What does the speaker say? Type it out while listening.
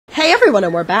everyone,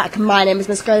 and we're back. My name is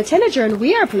Miss Scarlet Tanager, and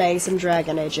we are playing some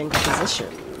Dragon Age Inquisition.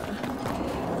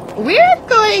 We're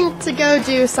going to go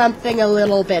do something a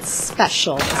little bit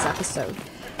special this episode.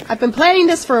 I've been planning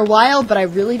this for a while, but I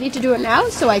really need to do it now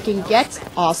so I can get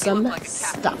awesome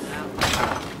stuff.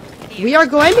 We are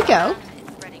going to go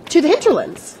to the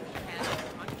hinterlands.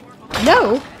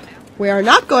 No, we are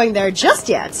not going there just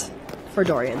yet for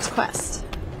Dorian's quest.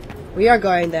 We are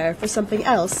going there for something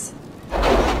else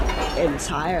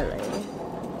entirely.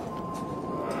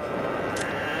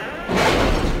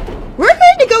 We're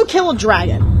going to go kill a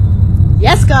dragon.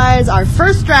 Yes, guys, our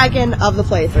first dragon of the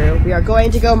playthrough. We are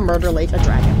going to go murderlate a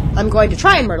dragon. I'm going to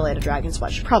try and murderlate a dragon, is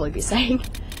what I should probably be saying.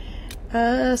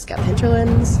 Scout the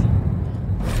hinterlands.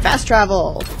 Fast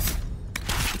travel.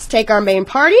 Let's take our main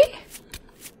party.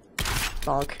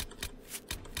 Bonk.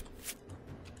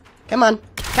 Come on.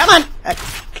 Come on!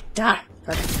 Okay.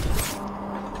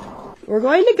 We're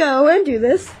going to go and do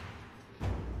this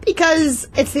because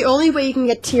it's the only way you can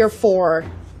get tier 4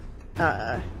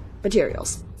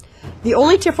 materials. The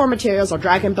only tier 4 materials are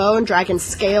dragon bone, dragon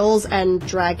scales, and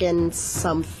dragon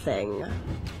something.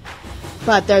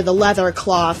 But they're the leather,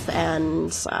 cloth,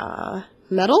 and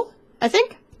metal, I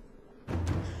think?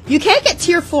 You can get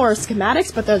tier 4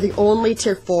 schematics, but they're the only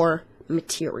tier 4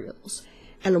 materials.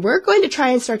 And we're going to try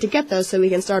and start to get those so we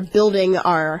can start building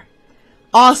our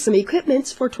awesome equipment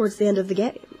for towards the end of the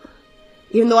game.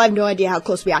 Even though I have no idea how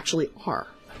close we actually are.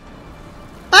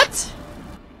 But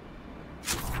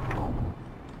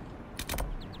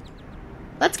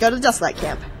let's go to the Dustlight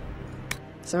Camp.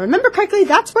 So remember correctly,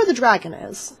 that's where the dragon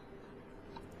is.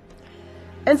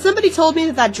 And somebody told me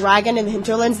that that dragon in the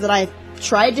hinterlands that I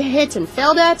tried to hit and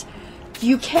failed at,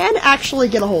 you can actually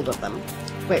get a hold of them.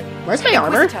 Wait, where's my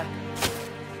armor?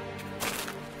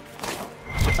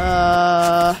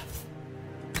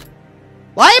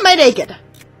 Why am I naked?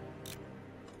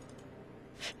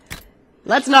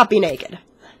 Let's not be naked.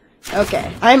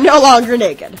 Okay, I'm no longer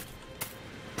naked.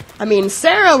 I mean,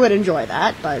 Sarah would enjoy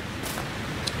that, but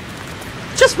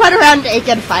just run around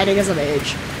naked fighting as a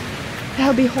mage. That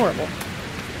would be horrible.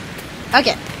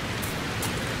 Okay.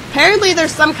 Apparently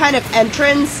there's some kind of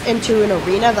entrance into an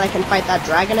arena that I can fight that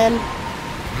dragon in.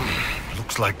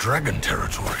 Looks like dragon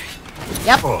territory.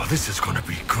 Yep. Oh, this is gonna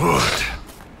be good.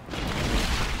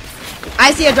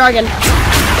 I see a dragon.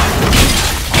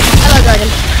 Hello, dragon.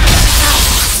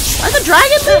 Are the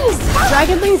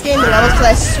dragon things getting the levels? Because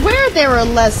I swear they were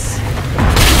less...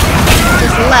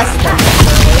 just less than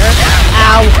earlier.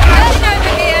 Ow.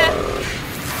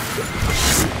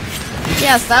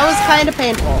 Yes, that was kind of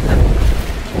painful.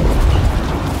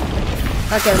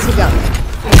 Okay, let's keep going.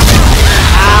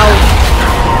 Ow.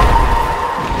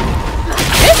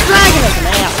 This dragon is an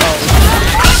asshole.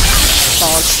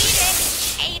 Bonk.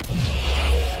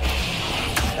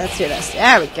 Let's do this.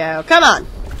 There we go. Come on.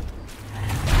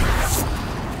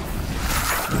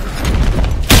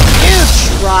 You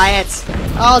try it.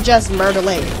 I'll just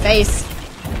murderlate your face.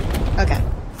 Okay.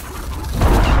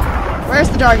 Where's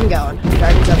the dragon going? The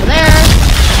dragon's over there.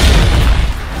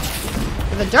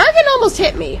 The dragon almost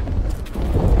hit me.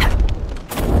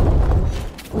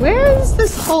 Where is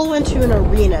this hole into an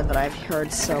arena that I've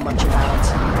heard so much about?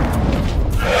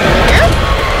 Here?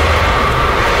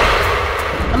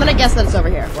 I'm gonna guess that it's over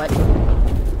here. What?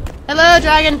 Hello,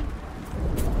 dragon!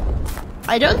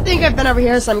 I don't think I've been over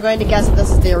here, so I'm going to guess that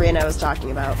this is the arena I was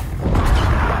talking about.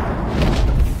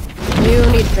 You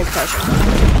need to drink a potion.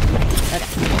 Okay.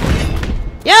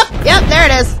 Yep, there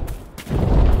it is!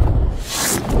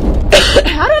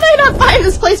 How did I not find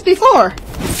this place before?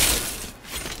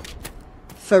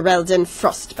 Ferelden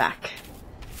Frostback.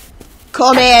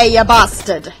 Come here, you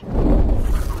bastard!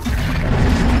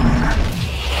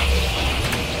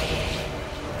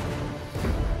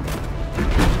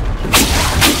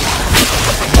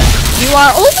 You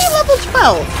are only level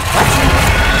 12. What?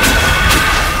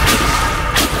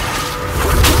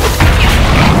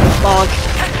 Bonk.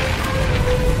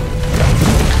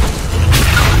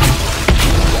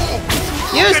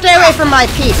 You stay away from my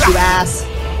peeps, you ass.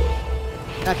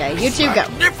 Okay, you two go.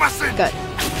 Good.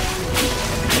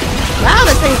 Wow,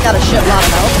 this thing's got a shitload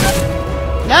of health.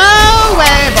 No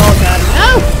way, Bolton.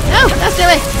 No, stay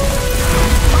away.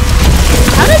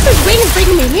 How does his wings bring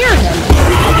me near him?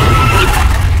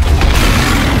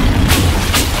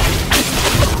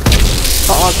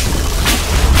 Bonk.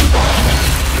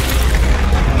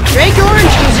 Drink your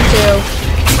orange juice, you two.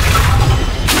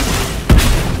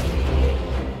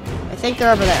 I think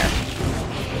they're over there.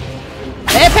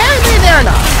 Apparently they're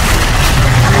not.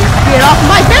 Get off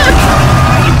my back!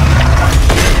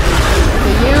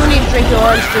 Okay, you need to drink your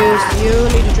orange juice. You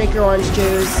need to drink your orange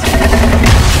juice.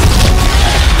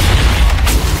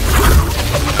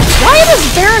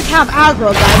 players have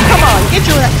aggro, guys. Come on, get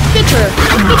your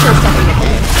stuff in the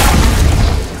game.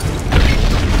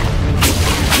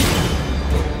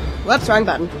 Whoops, wrong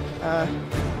button. I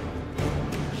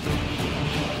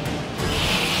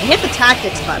hit the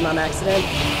tactics button on accident.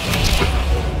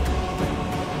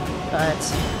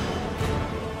 But...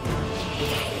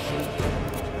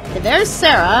 okay, there's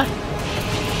Sarah.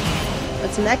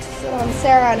 Let's next on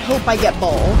Sarah and hope I get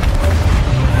Bull.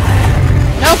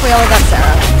 Nope, we only got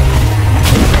Sarah.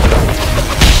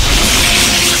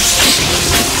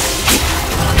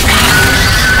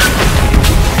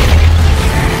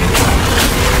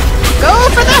 Go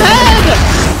for the head!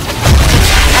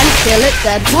 And kill it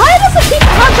dead. Why does it keep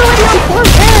conjuring on poor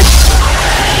head?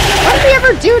 What did he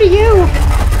ever do to you?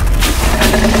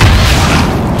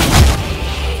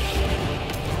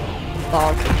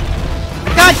 Bonk.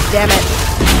 God damn it.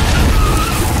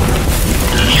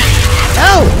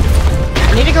 No!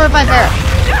 I need to go revive Eric.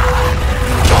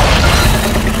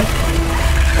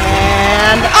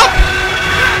 And up!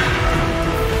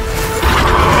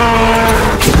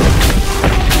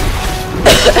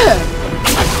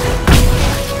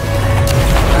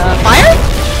 Fire?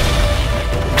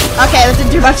 Okay, that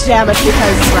didn't do much damage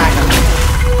because it's random.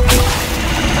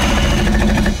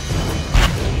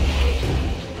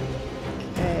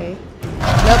 Okay.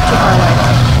 Nope, too far away.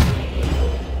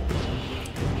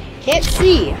 Can't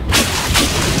see.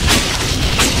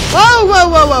 Whoa, whoa,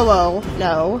 whoa, whoa, whoa.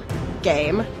 No.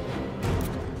 Game.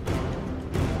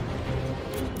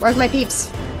 Where's my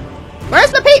peeps?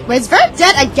 Where's my peep? Is Vert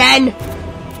dead again?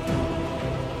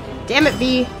 Damn it,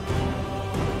 V.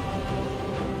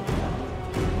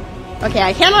 Okay,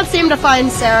 I cannot seem to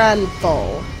find Sarah and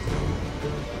Bull.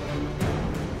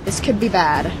 This could be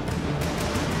bad.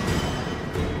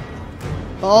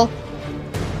 Bull?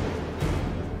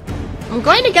 I'm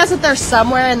going to guess that they're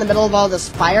somewhere in the middle of all this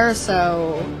fire,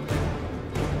 so...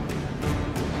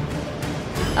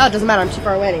 oh, it doesn't matter, I'm too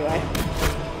far away anyway.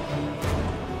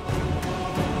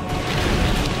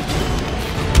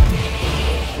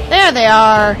 There they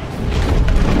are!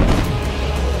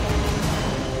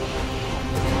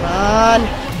 Come on.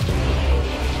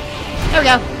 There we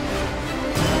go.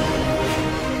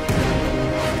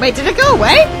 Wait, did it go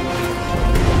away?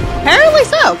 Apparently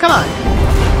so, come on.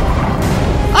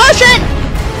 Oh shit!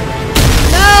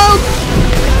 No!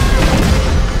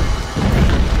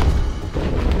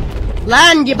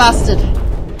 Land, you bastard!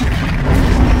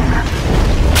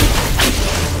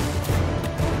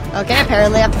 Okay,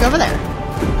 apparently I have to go over there.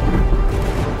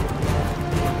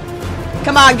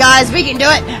 Come on, guys, we can do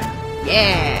it!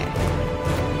 Yeah!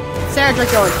 Sarah,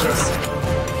 drink your orange juice.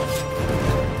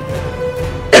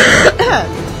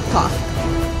 Cough.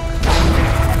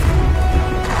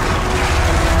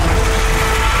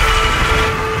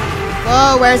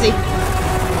 Whoa, where is he?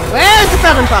 Where's the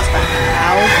Felon Prospect?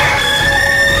 Ow.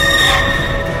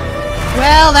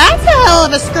 Well, that's a hell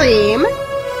of a scream.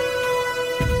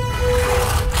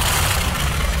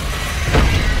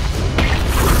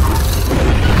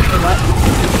 Wait, what?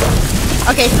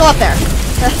 Okay, still up there.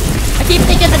 I keep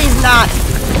thinking that he's not.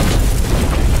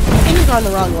 I think he's going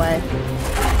the wrong way.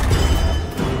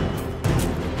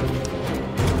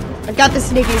 I've got this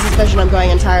sneaky suspicion I'm going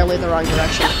entirely the wrong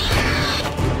direction.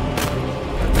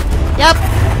 Yep.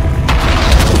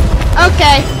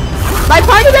 Okay. My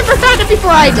party member found it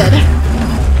before I did.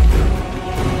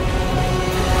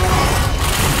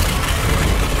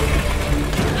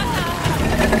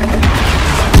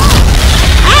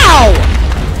 Ow!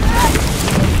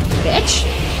 Bitch.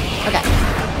 Okay.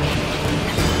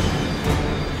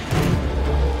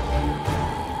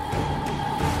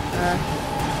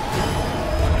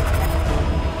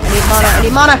 I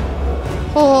need mana.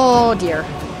 Oh dear.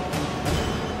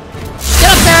 Get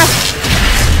up, Sarah!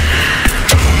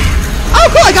 Oh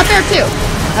cool, I got there too!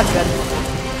 That's good.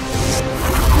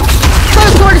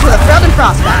 Close quarters with a Felon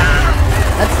Prospect.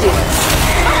 Let's do this.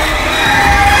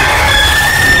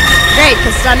 Great,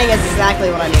 because stunning is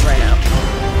exactly what I need right now.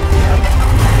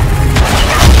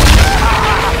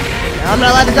 Now I'm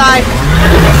gonna let it die.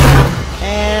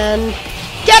 And...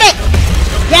 get it!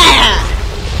 Yeah!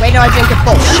 Wait, no, I didn't get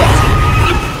bullshit.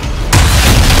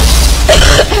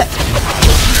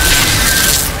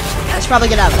 I should probably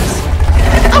get out of this.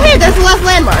 Oh, hey, there's the last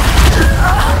landmark.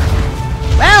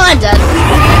 Well, I'm dead.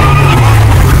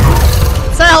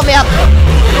 So help me up.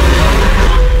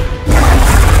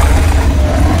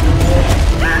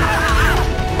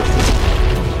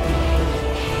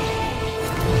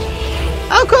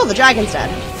 Oh, cool, the dragon's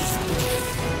dead.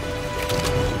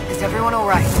 Is everyone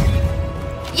alright?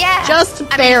 Yeah. Just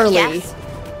barely. Yes.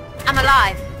 I'm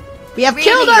alive. We have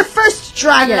killed our first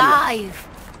dragon. Alive.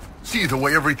 See the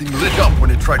way everything lit up when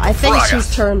it tried to I think fry she's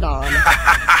us. turned on.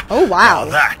 Oh, wow.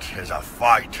 Now that is a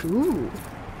fight. Ooh.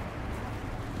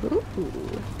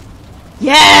 Ooh.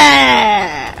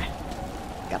 Yeah!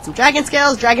 Got some dragon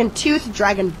scales, dragon tooth,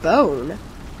 dragon bone.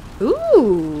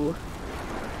 Ooh.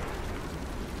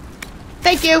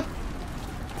 Thank you.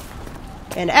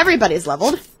 And everybody's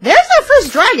leveled. There's our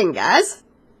first dragon, guys.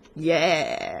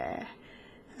 Yeah.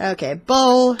 Okay,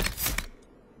 bowl.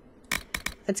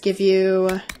 Let's give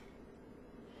you...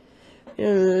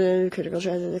 critical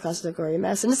chance of the cost of the gory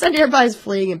mess. And send your bodies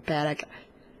fleeing in panic.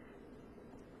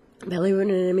 Belly wound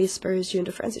an enemy spurs you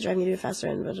into frenzy, driving you to faster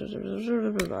and... blah,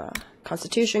 blah, blah, blah.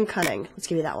 Constitution, cunning. Let's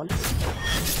give you that one.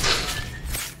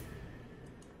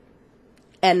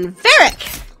 And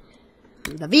Varric!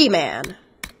 The V-Man.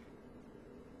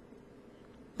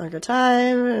 Longer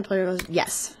time, player goes...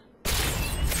 Yes.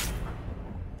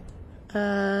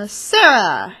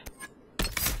 Sarah!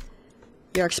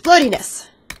 Your explodiness.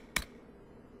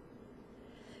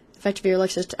 Effect of your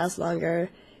elixirs to last longer.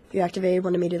 If you activate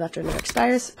one immediately after another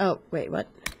expires. Oh, wait, what?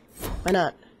 Why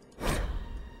not?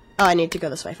 Oh, I need to go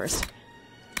this way first.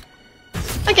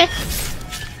 Okay.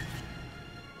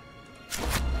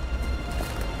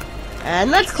 And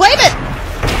let's claim it!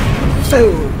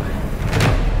 Boom!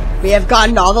 We have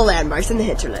gotten all the landmarks in the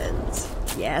hinterlands.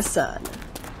 Yeah, son.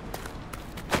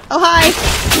 Oh, hi!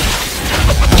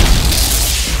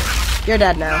 You're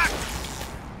dead now.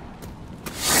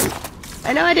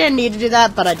 I know I didn't need to do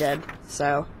that, but I did.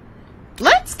 So,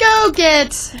 let's go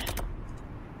get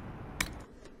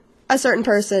a certain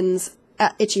person's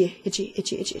itchy.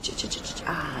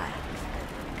 Ah.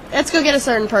 Let's go get a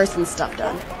certain person's stuff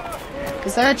done.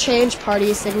 Is there a change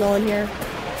party signal in here?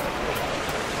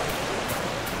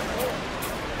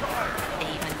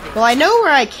 Well, I know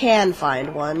where I can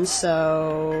find one,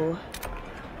 so...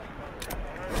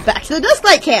 back to the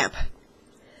Dusklight Camp!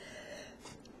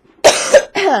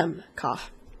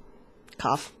 Cough.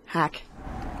 Cough. Hack.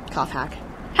 Cough, hack.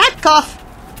 Hack, cough!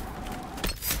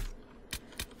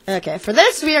 Okay, for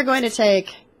this we are going to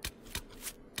take...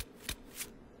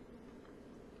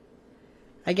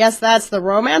 I guess that's the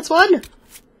romance one?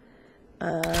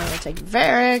 I'll take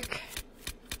Varric.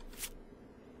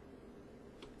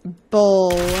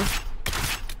 Bull.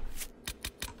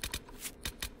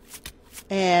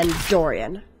 And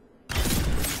Dorian.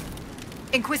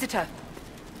 Inquisitor.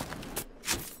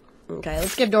 Okay,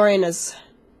 let's give Dorian his...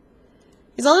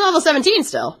 He's only level 17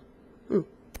 still.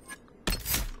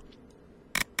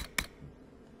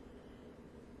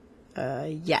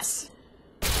 Yes.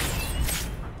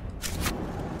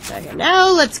 Okay,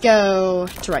 now let's go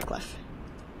to Redcliffe.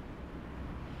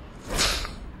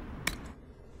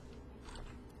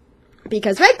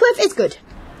 Because Redcliffe is good.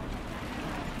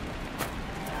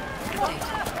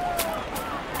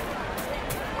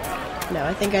 No,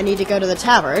 I think I need to go to the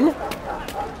tavern.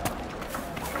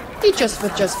 Eat just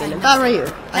with Josephine and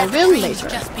Valrayu. I will later.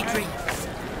 Just be dreams.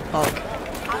 Hulk.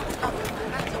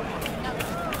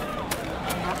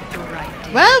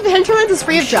 Well, the hinterlands is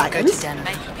free of dragons.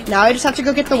 Now I just have to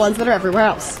go get the ones that are everywhere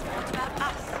else.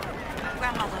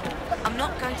 I'm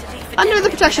not going to leave Under the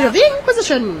protection of the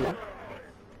Inquisition.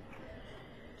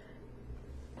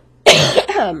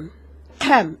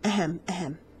 Ahem.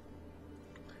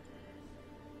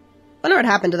 Wonder what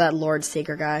happened to that Lord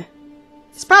Seeker guy.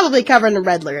 He's probably covered in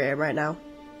red lyrium right now.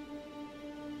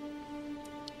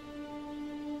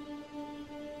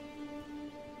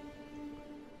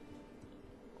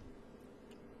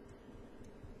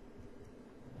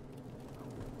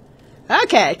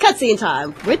 Okay, cutscene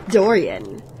time with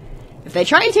Dorian. If they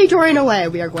try and take Dorian away,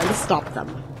 we are going to stop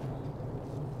them.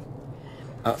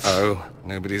 Uh-oh.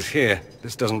 Nobody's here.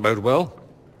 This doesn't bode well.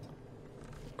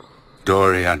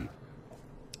 Dorian.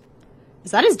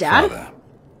 Is that his dad? Father.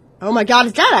 Oh my god,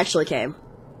 his dad actually came.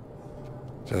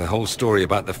 So the whole story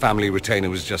about the family retainer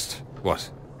was just, what?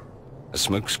 A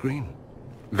smokescreen?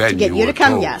 Then To get you were to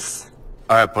come, told. yes.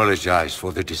 I apologize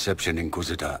for the deception,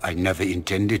 Inquisitor. I never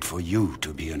intended for you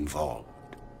to be involved.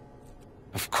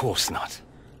 Of course not.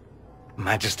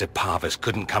 Magister Parvus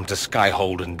couldn't come to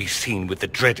Skyhold and be seen with the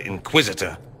dread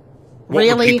Inquisitor. What would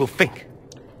Really? people think?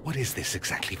 What is this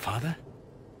exactly, Father?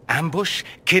 Ambush?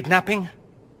 Kidnapping?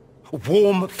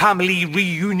 Warm family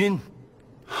reunion?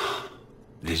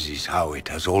 This is how it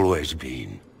has always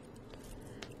been.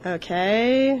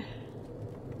 Okay.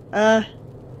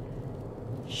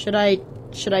 Should I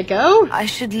go? I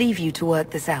should leave you to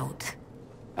work this out.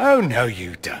 Oh, no,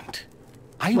 you don't.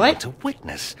 I What? want a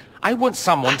witness. I want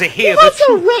someone to hear He the wants a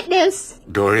truth. witness!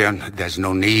 Dorian, there's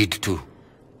no need to.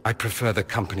 I prefer the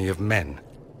company of men.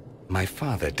 My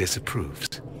father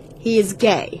disapproves. He is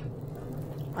gay.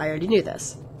 I already knew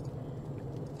this.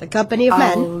 The company of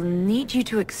I'll men. need you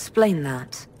to explain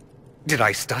that. Did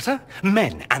I stutter?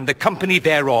 Men, and the company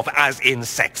thereof, as in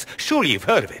sex. Surely you've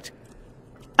heard of it.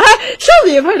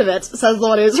 Surely you've heard of it, says the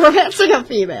one who's romancing a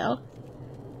female.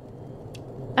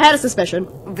 I had a suspicion.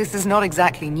 This is not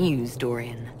exactly news,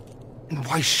 Dorian. And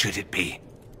why should it be?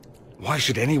 Why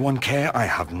should anyone care? I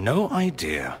have no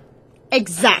idea.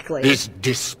 Exactly. This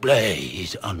display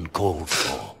is uncalled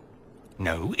for.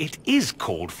 No, it is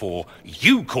called for.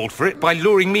 You called for it by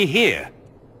luring me here.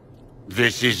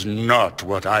 This is not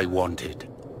what I wanted.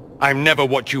 I'm never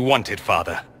what you wanted,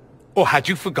 Father. Or had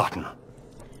you forgotten?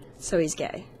 So he's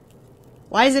gay.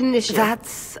 Why is it an issue?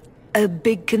 That's a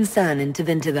big concern in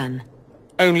Tevinter, then.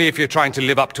 Only if you're trying to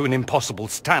live up to an impossible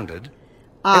standard.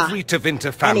 Every Tevinter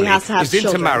he family has to have is into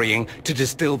children. marrying to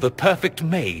distill the perfect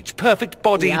mage, perfect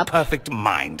body, Yep. perfect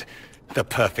mind, the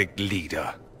perfect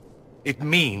leader. It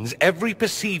means every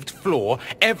perceived flaw,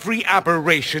 every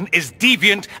aberration is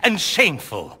deviant and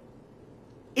shameful.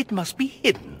 It must be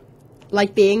hidden.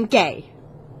 Like being gay.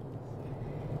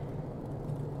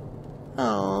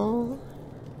 Oh.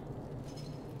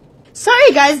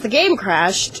 Sorry guys, the game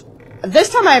crashed. This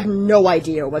time I have no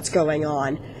idea what's going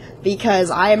on. Because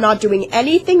I am not doing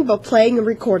anything but playing and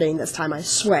recording this time, I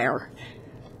swear.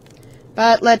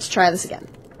 But let's try this again.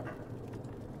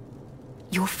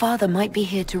 Your father might be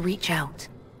here to reach out.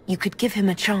 You could give him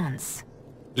a chance.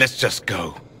 Let's just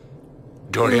go.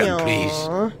 Dorian, Aw.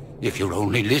 please. If you'll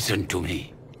only listen to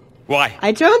me. Why?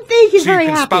 I don't think he's So you very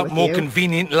can happy spout with more you.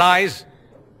 convenient lies?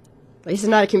 At least it's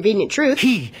not a convenient truth.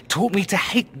 He taught me to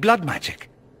hate blood magic.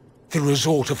 The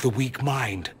resort of the weak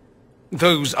mind.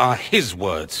 Those are his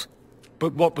words.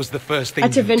 But what was the first thing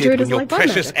At you Tevinter, did it when is your like blood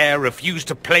precious magic. heir refused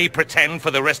to play pretend for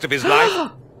the rest of his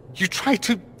life? You tried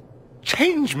to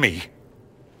change me.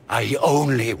 I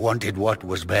only wanted what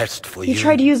was best for He you.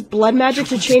 tried to use blood magic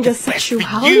to change his the best for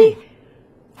sexuality? you.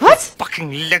 What?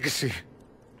 Fucking legacy.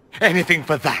 Anything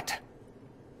for that.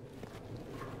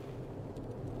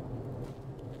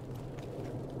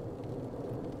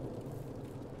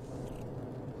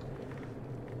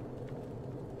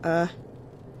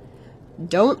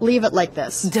 Don't leave it like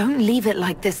this. Don't leave it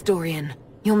like this, Dorian.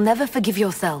 You'll never forgive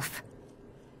yourself.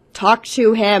 Talk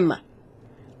to him.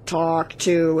 Talk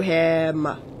to him.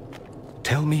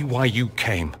 Tell me why you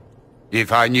came.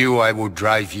 If I knew, I would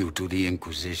drive you to the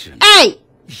Inquisition. Hey!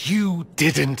 You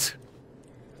didn't.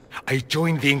 I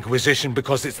joined the Inquisition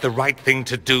because it's the right thing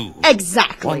to do.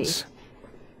 Exactly. Once,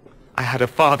 I had a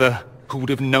father who would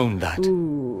have known that.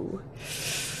 Ooh.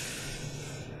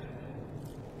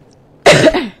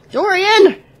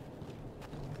 Dorian!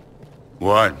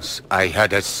 Once, I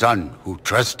had a son who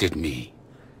trusted me.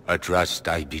 A trust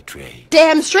I betrayed.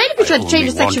 Damn straight if you I tried to change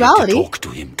his only wanted sexuality. to talk to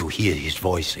him, to hear his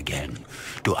voice again,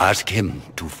 to ask him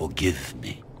to forgive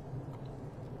me.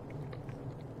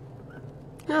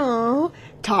 Oh,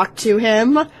 talk to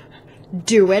him.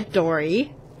 Do it,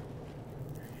 Dory.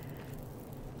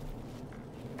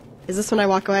 Is this when I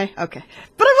walk away? Okay.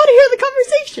 But I want to hear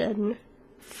the conversation.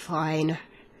 Fine.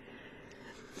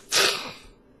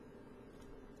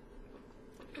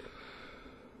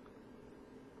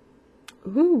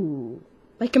 Ooh.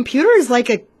 My computer is like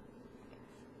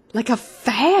a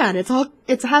fan.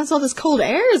 It has all this cold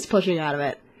air is pushing out of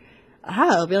it.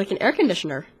 Ah, it'll be like an air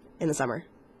conditioner in the summer.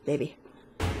 Maybe.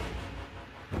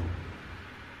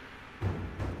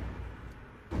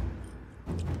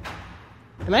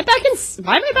 Why am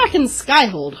I back in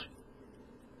Skyhold?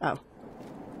 Oh.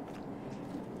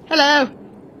 Hello.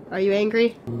 Are you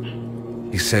angry?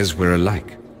 He says we're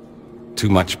alike. Too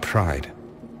much pride.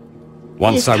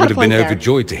 Once He's I got would a have been point there.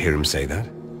 overjoyed to hear him say that.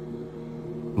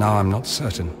 Now I'm not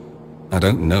certain. I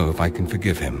don't know if I can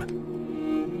forgive him.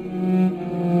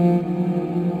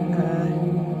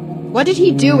 What did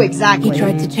he do exactly? He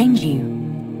tried to change you.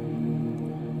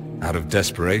 Out of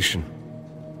desperation.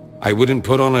 I wouldn't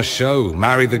put on a show,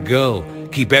 marry the girl,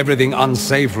 keep everything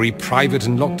unsavory, private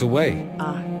and locked away.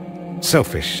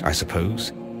 Selfish, I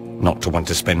suppose. Not to want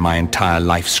to spend my entire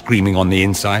life screaming on the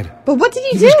inside. But what did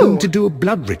he He was do? going to do a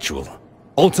blood ritual.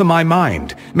 Alter my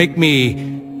mind. Make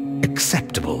me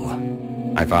acceptable.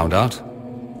 I found out.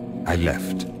 I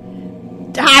left.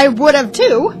 I would have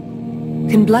too.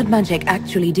 Can blood magic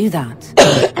actually do that?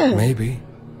 Maybe.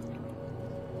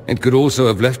 It could also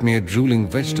have left me a drooling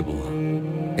vegetable.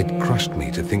 It crushed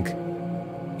me to think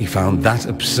he found that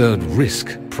absurd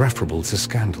risk preferable to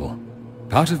scandal.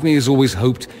 Part of me has always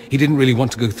hoped he didn't really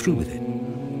want to go through with it.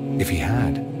 If he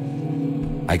had,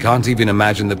 I can't even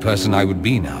imagine the person I would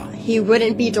be now. He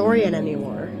wouldn't be Dorian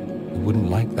anymore. I wouldn't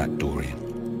like that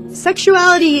Dorian.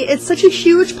 Sexuality, it's such a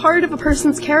huge part of a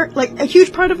person's character, like a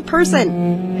huge part of a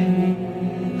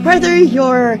person. Whether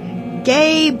you're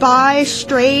gay, bi,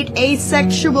 straight,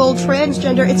 asexual,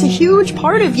 transgender. It's a huge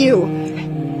part of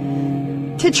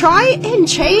you. To try and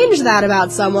change that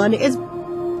about someone is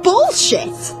bullshit.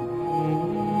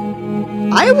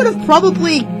 I would have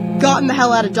probably gotten the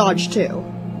hell out of Dodge, too.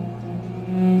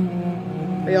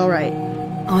 Are you alright?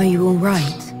 Are you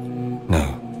alright?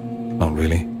 No, not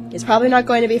really. It's probably not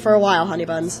going to be for a while, honey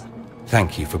buns.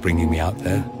 Thank you for bringing me out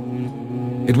there.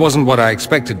 It wasn't what I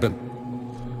expected, but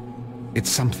it's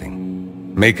something.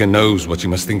 Maker knows what you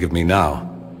must think of me now,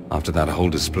 after that whole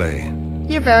display.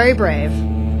 You're very brave.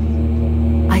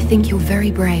 I think you're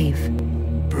very brave.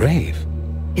 Brave?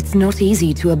 It's not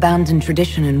easy to abandon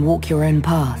tradition and walk your own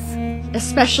path.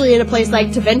 Especially in a place like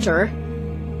Tevinter.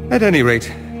 At any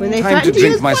rate, When they time to threaten to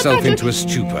drink use myself blood magic. into a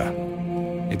stupor.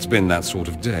 It's been that sort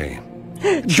of day.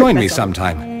 Join me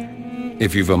sometime,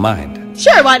 if you've a mind.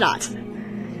 Sure, why not?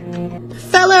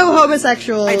 Fellow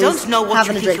homosexuals I don't know what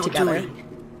having you a drink think you're together. doing.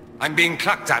 I'm being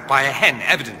clucked at by a hen,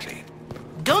 evidently.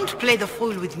 Don't play the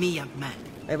fool with me, young man.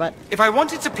 Wait, what? If I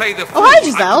wanted to play the fool, Oh, hi, I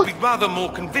Giselle. would be rather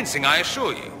more convincing, I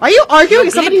assure you. Are you arguing Your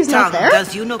with somebody glib who's not tongue there?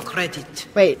 does you no credit.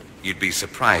 Wait, You'd be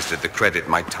surprised at the credit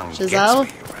my tongue Giselle?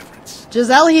 gets me, Your Reverence.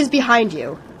 Giselle, he's behind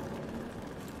you.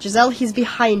 Giselle, he's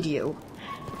behind you.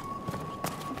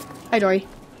 Hi, Dory.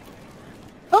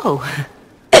 Oh.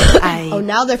 Oh,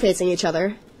 now they're facing each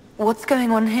other. What's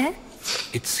going on here?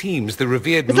 It seems the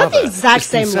revered Is that the mother exact is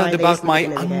same concerned line they about used in the my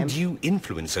beginning of the game? undue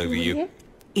influence over you.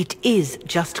 It is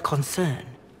just concern.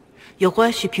 Your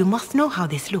worship, you must know how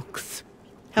this looks.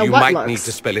 How You what might looks? need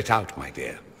to spell it out, my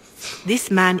dear. This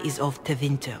man is of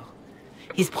Tevinter.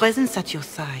 His presence at your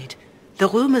side. The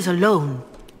rumors alone.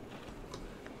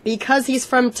 Because he's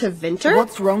from Tevinter?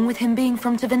 What's wrong with him being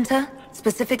from Tevinter,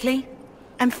 specifically?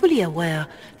 I'm fully aware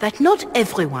that not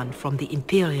everyone from the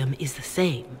Imperium is the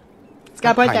same. It's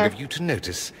got a point Kind there. of you to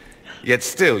notice. Yet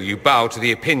still you bow to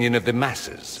the opinion of the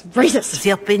masses. Racist.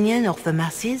 The opinion of the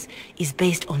masses is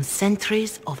based on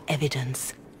centuries of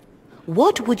evidence.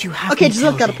 What would you have Okay, me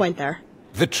Giselle's tell got a them? point there.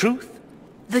 The truth?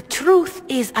 The truth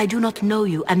is I do not know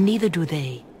you, and neither do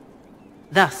they.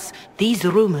 Thus, these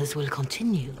rumors will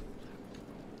continue.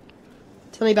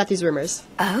 Tell me about these rumors.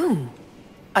 Oh.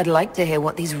 I'd like to hear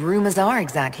what these rumors are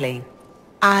exactly.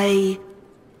 I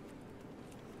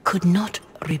could not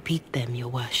repeat them, your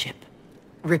worship.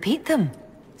 Repeat them.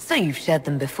 So you've shared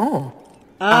them before.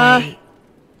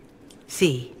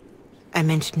 See, I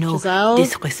meant no Giselle?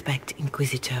 disrespect,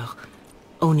 Inquisitor.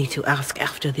 Only to ask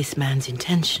after this man's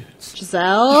intentions.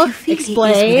 Giselle, If you feel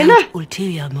explain. he is without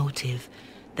ulterior motive,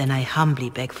 then I humbly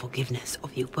beg forgiveness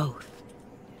of you both.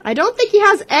 I don't think he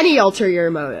has any ulterior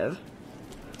motive.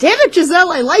 Damn it,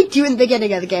 Giselle, I liked you in the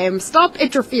beginning of the game. Stop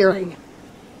interfering.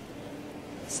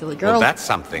 Silly girl. Well, that's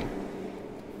something.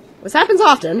 This happens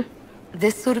often.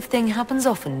 This sort of thing happens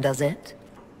often, does it?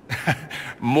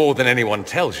 More than anyone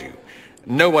tells you.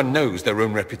 No one knows their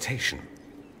own reputation.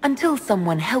 Until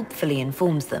someone helpfully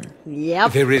informs them.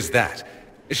 Yep. There is that.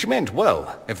 She meant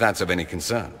well, if that's of any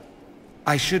concern.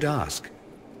 I should ask,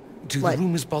 do What? the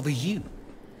rumors bother you?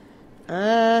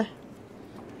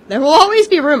 There will always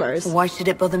be rumors. Why should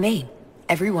it bother me?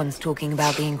 Everyone's talking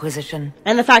about the Inquisition.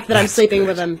 And the fact that I'm That's sleeping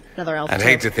good. with another elf. I'd too.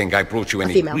 hate to think I brought you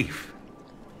any female. grief.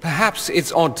 Perhaps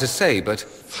it's odd to say, but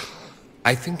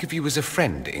I think of you as a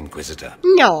friend, Inquisitor.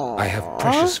 No. I have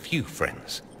precious few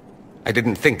friends. I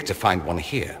didn't think to find one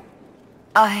here.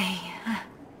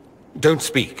 Don't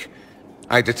speak.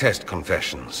 I detest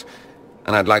confessions,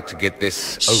 and I'd like to get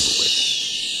this over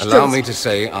with. Allow me to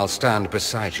say I'll stand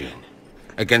beside you.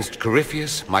 Against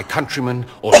Corypheus, my countryman,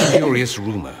 or spurious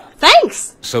rumor.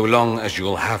 Thanks! So long as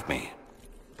you'll have me.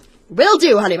 Will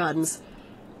do, honey buns.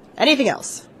 Anything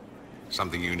else?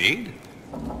 Something you need?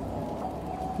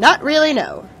 Not really,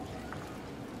 no.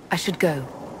 I should go.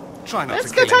 Try not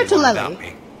Let's to go kill talk to anyone Lely. without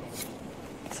me.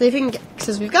 See if we can get...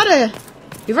 Because we've got a...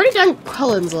 We've already done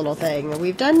Cullen's little thing.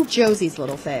 We've done Josie's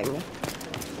little thing.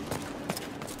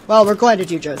 Well, we're going to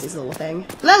do Josie's little thing.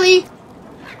 Lely!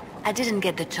 I didn't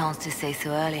get the chance to say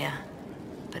so earlier,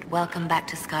 but welcome back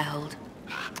to Skyhold.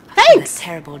 Thanks! That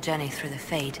terrible journey through the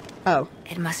Fade. Oh.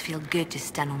 It must feel good to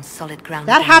stand on solid ground.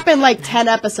 That again. happened like 10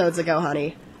 episodes ago,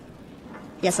 honey.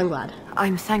 Yes, I'm glad.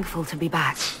 I'm thankful to be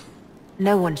back.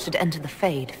 No one should enter the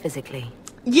Fade physically.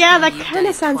 Yeah, that You've kind done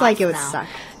of sounds like it would twice suck.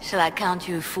 now. Shall I count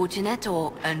you fortunate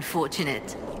or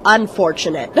unfortunate?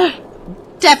 Unfortunate.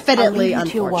 Definitely I'll leave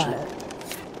you to your work. unfortunate.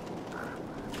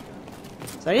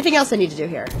 So anything else I need to do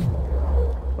here?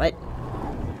 What?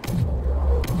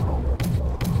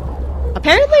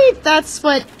 Apparently that's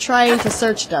what trying to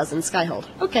search does in Skyhold.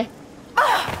 Okay.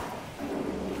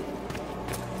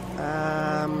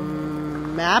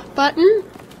 Map button?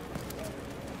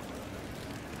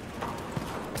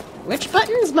 Which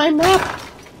button's my map?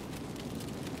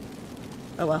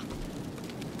 Oh well.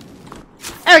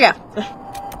 There we go.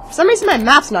 For some reason my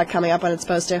map's not coming up when it's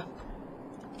supposed to.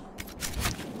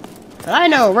 But I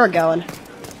know where we're going.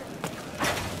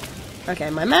 Okay,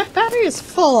 my map battery is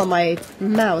full on my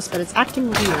mouse, but it's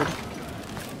acting weird.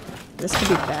 This could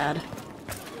be bad.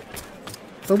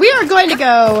 But we are going to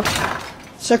go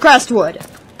to Crestwood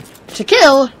to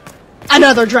kill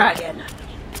another dragon.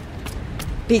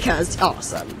 Because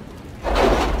awesome.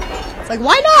 It's like,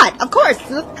 why not? Of course,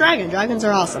 it's a dragon. Dragons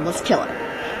are awesome. Let's kill it.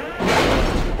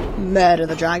 Murder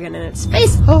the dragon in its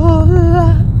face. Oh.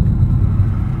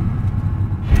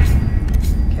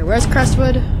 Okay, where's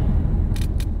Crestwood?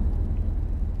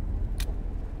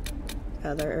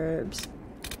 Other herbs.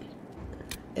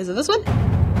 Is it this one?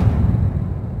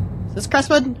 Is this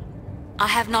Crestwood? I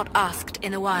have not asked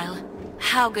in a while.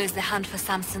 How goes the hunt for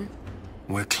Samson?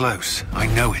 We're close. I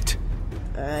know it.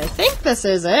 I think this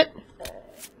is it.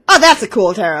 Oh, that's a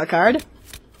cool tarot card.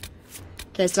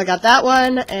 Okay, so I got that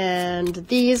one, and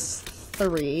these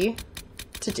 3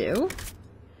 to do.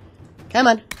 Come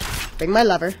on. Bring my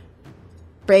lover.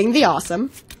 Bring the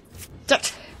awesome.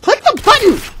 Click the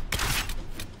button!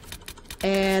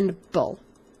 And bull.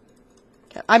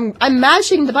 Okay, I'm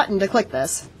mashing the button to click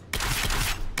this.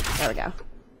 There we go.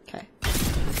 Okay.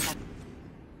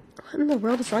 What in the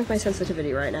world is wrong with my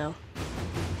sensitivity right now?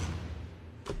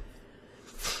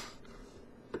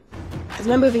 It's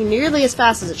not moving nearly as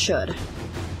fast as it should.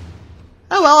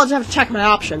 Oh well, I'll just have to check my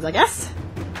options, I guess.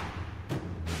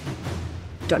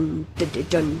 Dun dun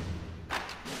dun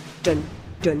dun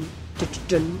dun dun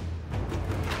dun.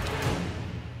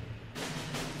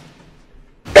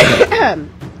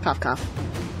 Cough cough.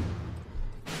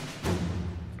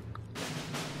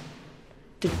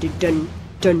 Dun dun dun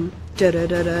dun dun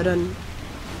dun dun.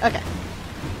 Okay.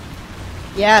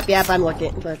 Yep, I'm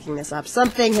looking this up.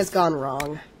 Something has gone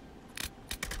wrong.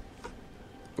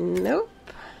 Nope.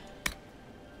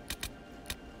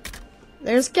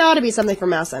 There's gotta be something for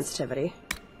mouse sensitivity.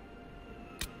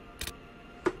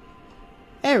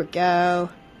 There we go.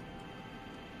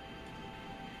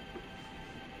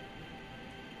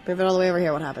 Move it all the way over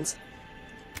here, what happens?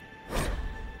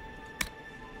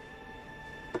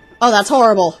 Oh, that's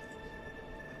horrible.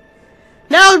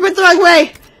 No, it went the wrong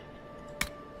way!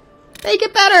 Make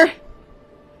it better!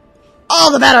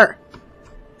 All the better!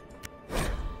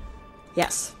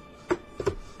 Yes.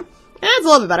 It's a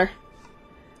little bit better.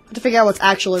 I'll have to figure out what's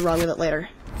actually wrong with it later.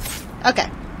 Okay.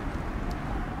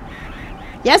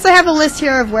 Yes, I have a list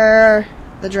here of where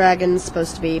the dragon's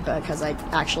supposed to be, because I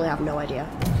actually have no idea.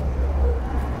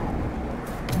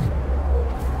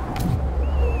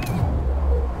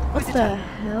 What the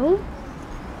hell?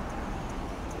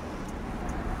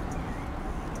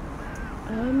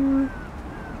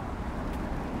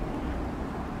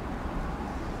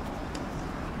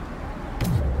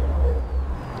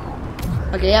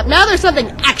 Okay, yep, now there's something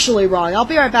actually wrong. I'll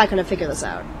be right back when I figure this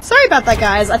out. Sorry about that,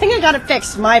 guys. I think I got it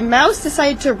fixed. My mouse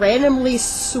decided to randomly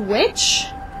switch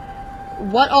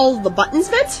what all the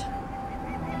buttons meant.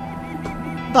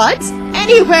 But,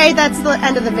 anyway, that's the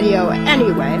end of the video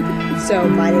anyway. So,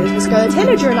 my name is Miss Scarlet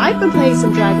Tanager, and I've been playing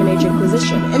some Dragon Age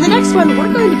Inquisition. In the next one,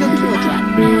 we're going to go kill a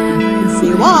dragon. See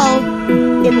you all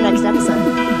in the next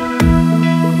episode.